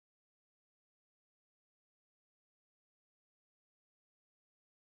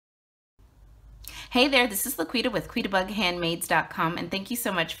Hey there, this is LaQuita with QuitaBugHandmaids.com, and thank you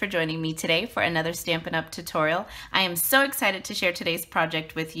so much for joining me today for another Stampin' Up! Tutorial. I am so excited to share today's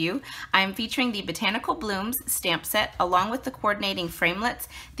project with you. I am featuring the Botanical Blooms stamp set along with the coordinating framelits.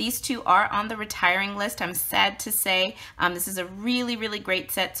 These two are on the retiring list, I'm sad to say. This is a really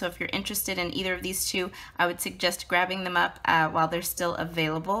great set, so if you're interested in either of these two, I would suggest grabbing them up while they're still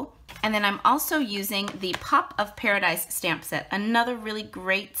available. And then I'm also using the Pop of Paradise stamp set, another really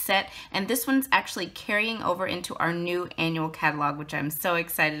great set, and this one's actually carrying over into our new annual catalog, which I'm so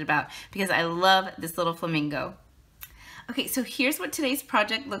excited about because I love this little flamingo. Okay, so here's what today's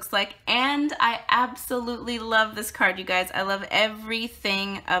project looks like, and I absolutely love this card, you guys. I love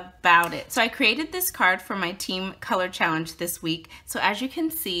everything about it. So I created this card for my team color challenge this week. So as you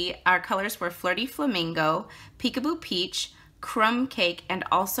can see, our colors were Flirty Flamingo, Peekaboo Peach, Crumb Cake, and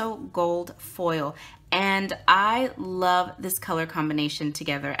also gold foil. And I love this color combination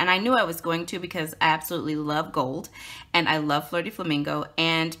together, and I knew I was going to because I absolutely love gold and I love Flirty Flamingo,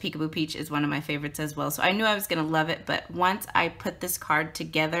 and Peekaboo Peach is one of my favorites as well, so I knew I was gonna love it. But once I put this card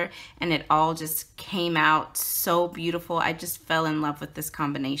together and it all just came out so beautiful, I just fell in love with this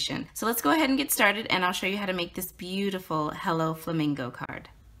combination. So let's go ahead and get started, and I'll show you how to make this beautiful Hello Flamingo card.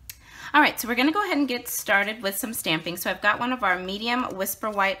 All right, so we're gonna go ahead and get started with some stamping. So I've got one of our medium Whisper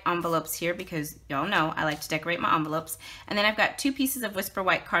White envelopes here because y'all know I like to decorate my envelopes. And then I've got 2 pieces of Whisper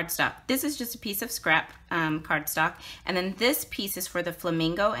White cardstock. This is just a piece of scrap cardstock. And then this piece is for the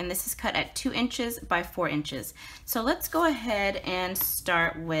flamingo, and this is cut at 2 inches by 4 inches. So let's go ahead and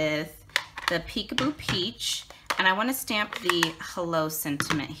start with the Peekaboo Peach. And I wanna stamp the hello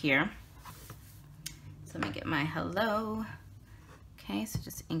sentiment here. So let me get my hello. Okay, so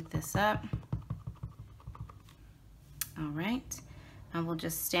just ink this up. All right, and we'll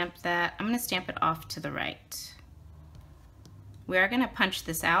just stamp that. I'm gonna stamp it off to the right. We are gonna punch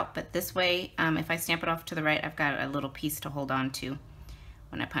this out, but this way, if I stamp it off to the right, I've got a little piece to hold on to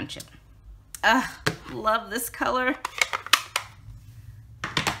when I punch it. Love this color.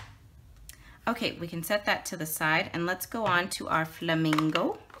 Okay, we can set that to the side, and let's go on to our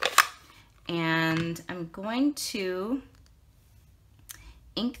flamingo. And I'm going to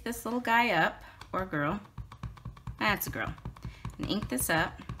ink this little guy up, or girl, that's a girl, and ink this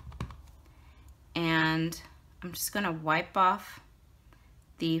up, and I'm just gonna wipe off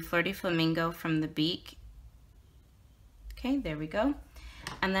the Flirty Flamingo from the beak. Okay, there we go.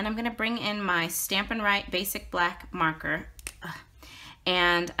 And then I'm gonna bring in my Stampin' Right basic black marker,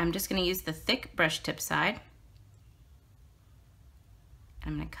 and I'm just gonna use the thick brush tip side.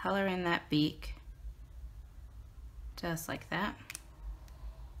 I'm gonna color in that beak, just like that.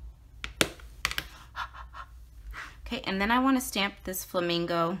 Okay, and then I want to stamp this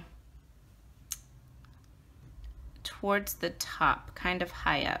flamingo towards the top, kind of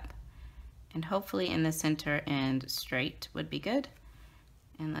high up, and hopefully in the center and straight would be good.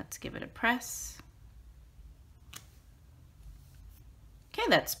 And let's give it a press. Okay,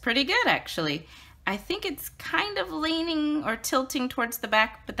 that's pretty good actually. I think it's kind of leaning or tilting towards the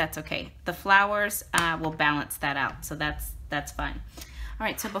back, but that's okay. The flowers will balance that out, so that's fine. All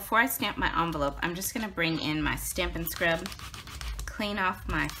right, so before I stamp my envelope, I'm just gonna bring in my Stampin' Scrub, clean off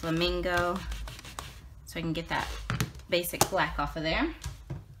my flamingo so I can get that basic black off of there.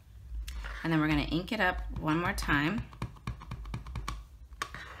 And then we're gonna ink it up one more time.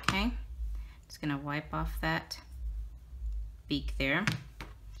 Okay, just gonna wipe off that beak there.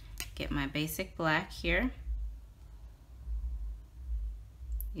 Get my basic black here.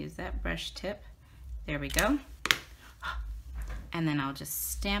 Use that brush tip. There we go. And then I'll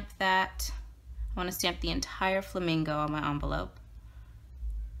just stamp that. I want to stamp the entire flamingo on my envelope.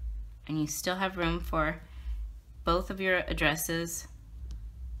 And you still have room for both of your addresses.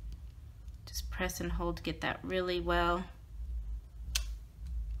 Just press and hold to get that really well.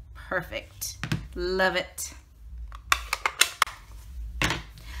 Perfect. Love it.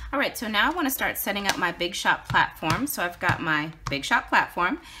 All right, so now I want to start setting up my Big Shot platform. So I've got my Big Shot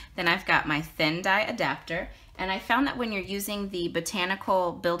platform, then I've got my thin die adapter, and I found that when you're using the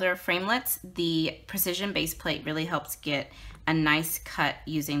Botanical Builder framelits, the precision base plate really helps get a nice cut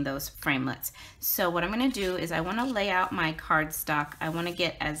using those framelits. So what I'm gonna do is I wanna lay out my cardstock. I wanna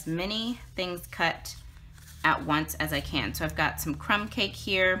get as many things cut at once as I can. So I've got some Crumb Cake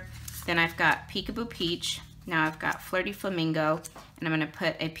here, then I've got Peekaboo Peach, now I've got Flirty Flamingo, and I'm gonna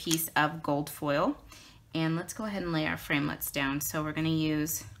put a piece of gold foil. And let's go ahead and lay our framelits down. So we're gonna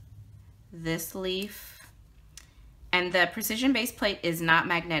use this leaf, and the precision base plate is not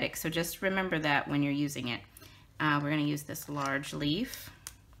magnetic, so just remember that when you're using it. We're gonna use this large leaf,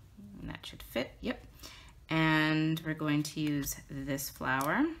 and that should fit, yep. And we're going to use this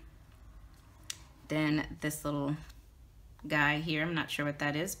flower, than this little guy here. I'm not sure what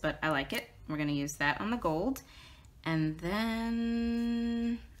that is, but I like it. We're gonna use that on the gold. And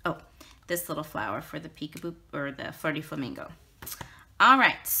then, oh, this little flower for the peekaboo, or the flirty flamingo. All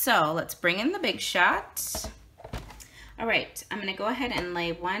right, so let's bring in the big shot. All right, I'm gonna go ahead and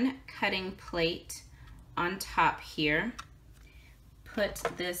lay one cutting plate on top here. Put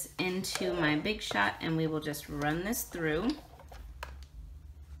this into my big shot and we will just run this through.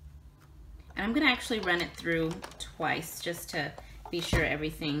 And I'm gonna actually run it through twice just to be sure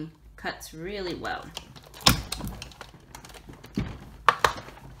everything cuts really well.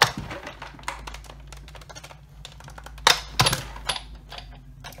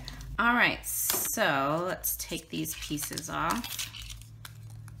 All right, so let's take these pieces off.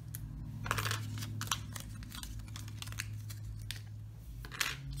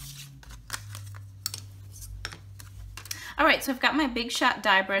 All right, so I've got my Big Shot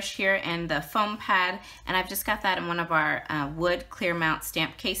die brush here and the foam pad, and I've just got that in one of our wood clear mount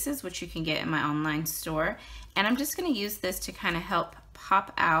stamp cases, which you can get in my online store. And I'm just gonna use this to kind of help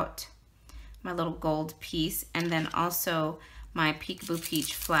pop out my little gold piece, and then also my Peekaboo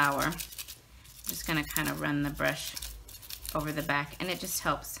Peach flower. I'm just gonna kind of run the brush over the back, and it just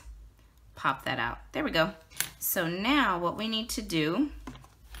helps pop that out. There we go. So now what we need to do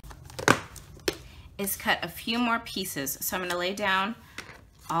is cut a few more pieces. So I'm gonna lay down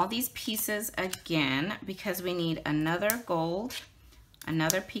all these pieces again because we need another gold,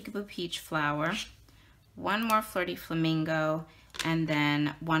 another Peekaboo Peach flower, one more flirty flamingo, and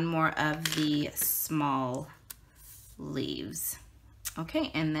then one more of the small leaves. Okay,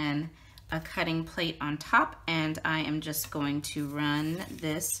 and then a cutting plate on top, and I am just going to run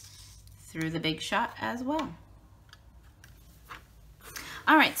this through the Big Shot as well.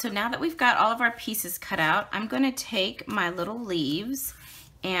 All right, so now that we've got all of our pieces cut out, I'm gonna take my little leaves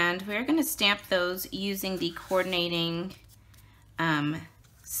and we're gonna stamp those using the coordinating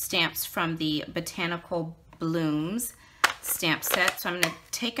stamps from the Botanical Blooms stamp set. So I'm gonna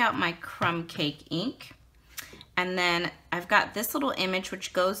take out my crumb cake ink, and then I've got this little image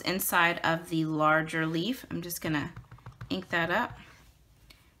which goes inside of the larger leaf. I'm just gonna ink that up,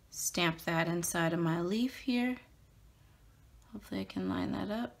 stamp that inside of my leaf here. Hopefully I can line that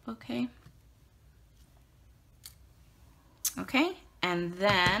up, okay. Okay, and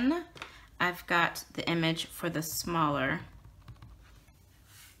then I've got the image for the smaller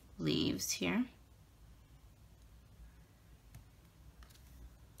leaves here.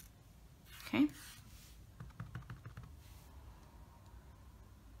 Okay.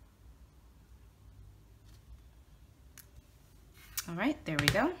 All right, there we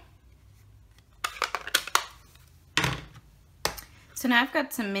go. So now I've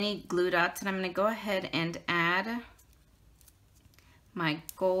got some mini glue dots, and I'm going to go ahead and add my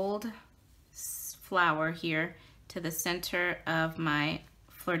gold flower here to the center of my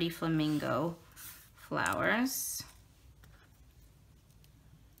flirty flamingo flowers.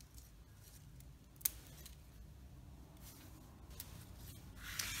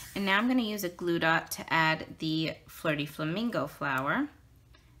 And now I'm going to use a glue dot to add the flirty flamingo flower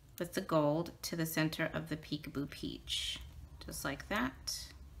with the gold to the center of the Peekaboo Peach. Just like that.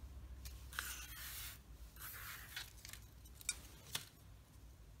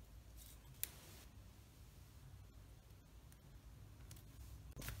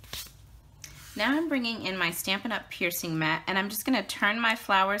 Now I'm bringing in my Stampin' Up! Piercing mat, and I'm just going to turn my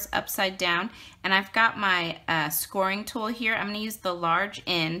flowers upside down, and I've got my scoring tool here. I'm going to use the large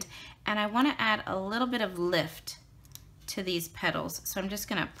end, and I want to add a little bit of lift to these petals. So I'm just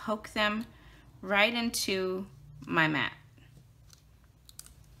going to poke them right into my mat.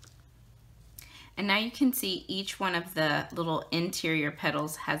 And now you can see each one of the little interior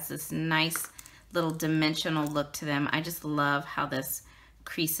petals has this nice little dimensional look to them. I just love how this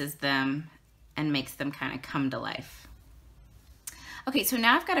creases them and makes them kind of come to life. Okay, so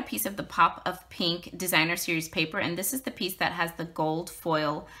now I've got a piece of the Pop of Pink designer series paper, and this is the piece that has the gold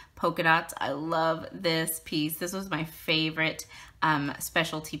foil polka dots. I love this piece. This was my favorite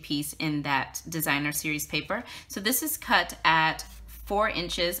specialty piece in that designer series paper. So this is cut at 4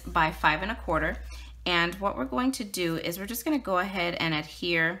 inches by 5 1/4, and what we're going to do is we're just going to go ahead and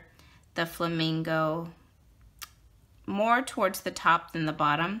adhere the flamingo more towards the top than the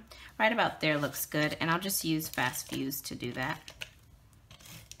bottom. Right about there looks good, and I'll just use fast fuse to do that.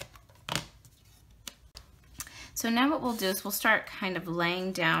 So now what we'll do is we'll start kind of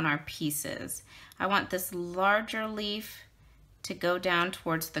laying down our pieces. I want this larger leaf to go down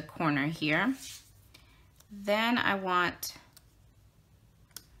towards the corner here. Then I want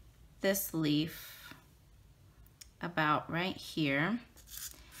this leaf about right here.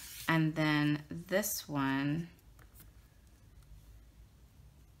 and then this one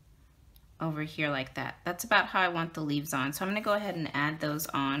over here like that. That's about how I want the leaves on. So I'm gonna go ahead and add those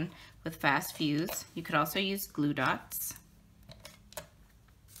on with Fast Fuse. You could also use glue dots.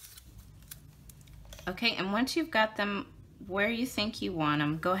 Okay, and once you've got them where you think you want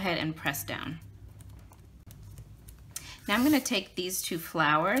them, go ahead and press down. Now I'm gonna take these two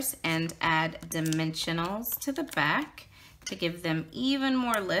flowers and add dimensionals to the back to give them even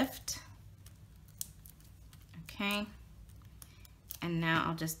more lift. Okay. And now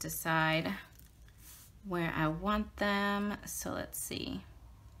I'll just decide where I want them. So let's see.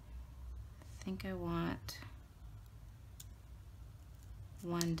 I think I want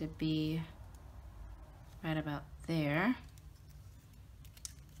one to be right about there.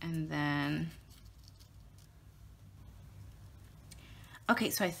 And then, okay,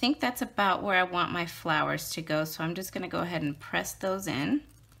 so I think that's about where I want my flowers to go. So I'm just gonna go ahead and press those in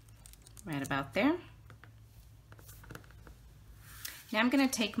right about there. Now I'm gonna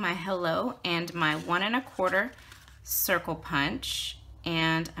take my hello and my 1 1/4 circle punch,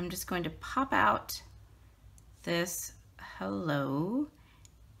 and I'm just going to pop out this hello,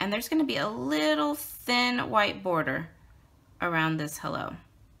 and there's gonna be a little thin white border around this hello.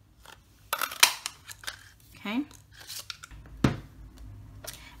 Okay.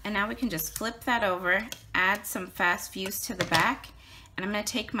 And now we can just flip that over, add some Fast Fuse to the back, and I'm gonna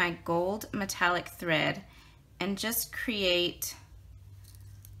take my gold metallic thread and just create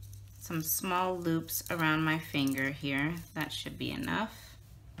some small loops around my finger here. That should be enough.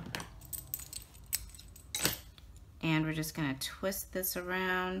 And we're just gonna twist this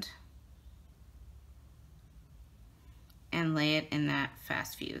around and lay it in that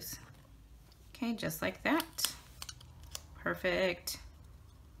Fast Fuse. Okay, just like that. Perfect.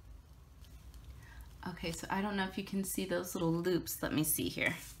 Okay, so I don't know if you can see those little loops. Let me see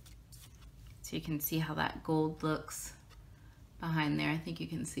here. So you can see how that gold looks behind there. I think you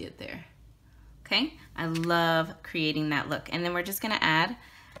can see it there. Okay, I love creating that look. And then we're just gonna add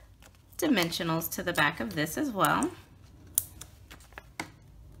dimensionals to the back of this as well.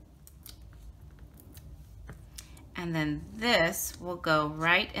 And then this will go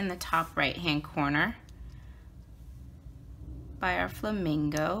right in the top right-hand corner by our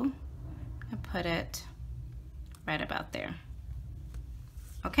flamingo. I put it right about there.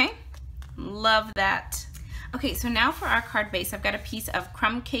 Okay, love that. Okay, so now for our card base, I've got a piece of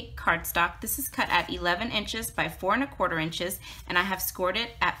crumb cake cardstock. This is cut at 11 inches by 4 1/4 inches, and I have scored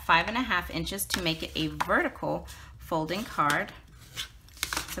it at 5 1/2 inches to make it a vertical folding card.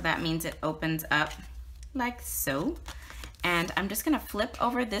 So that means it opens up like so. And I'm just gonna flip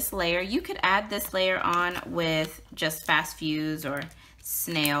over this layer. You could add this layer on with just Fast Fuse or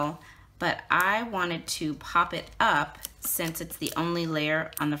snail, but I wanted to pop it up since it's the only layer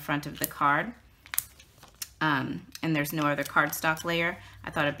on the front of the card. And there's no other cardstock layer.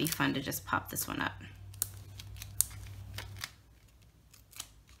 I thought it'd be fun to just pop this one up.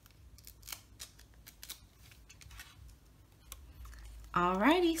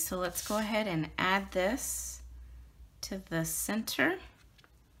 Alrighty, so let's go ahead and add this to the center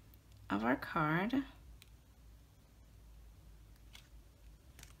of our card.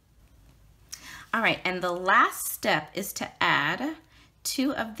 All right, and the last step is to add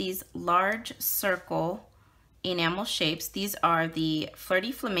 2 of these large circle enamel shapes. These are the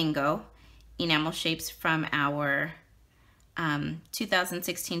Flirty Flamingo enamel shapes from our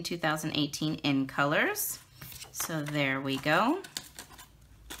 2016-2018 in colors. So there we go.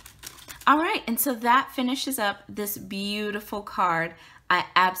 All right, and so that finishes up this beautiful card. I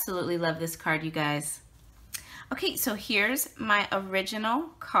absolutely love this card, you guys. Okay, so here's my original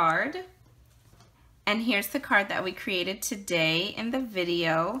card. And here's the card that we created today in the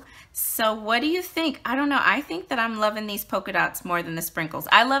video. So what do you think? I don't know. I think that I'm loving these polka dots more than the sprinkles.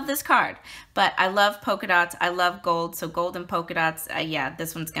 I love this card, but I love polka dots. I love gold. So gold and polka dots, yeah,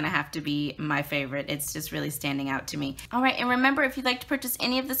 this one's going to have to be my favorite. It's just really standing out to me. All right, and remember, if you'd like to purchase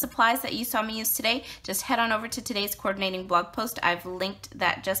any of the supplies that you saw me use today, just head on over to today's coordinating blog post. I've linked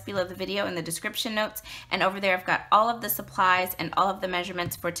that just below the video in the description notes. And over there, I've got all of the supplies and all of the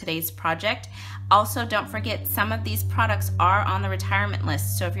measurements for today's project. Also, don't forget, some of these products are on the retirement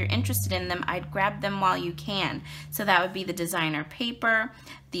list, so if you're interested in them, I'd grab them while you can. So that would be the designer paper,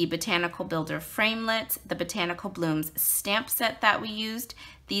 the Botanical Builder framelits, the Botanical Blooms stamp set that we used,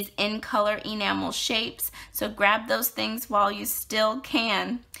 these in color enamel shapes. So grab those things while you still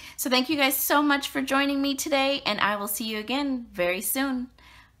can. So thank you guys so much for joining me today, and I will see you again very soon.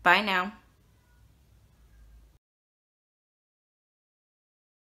 Bye now.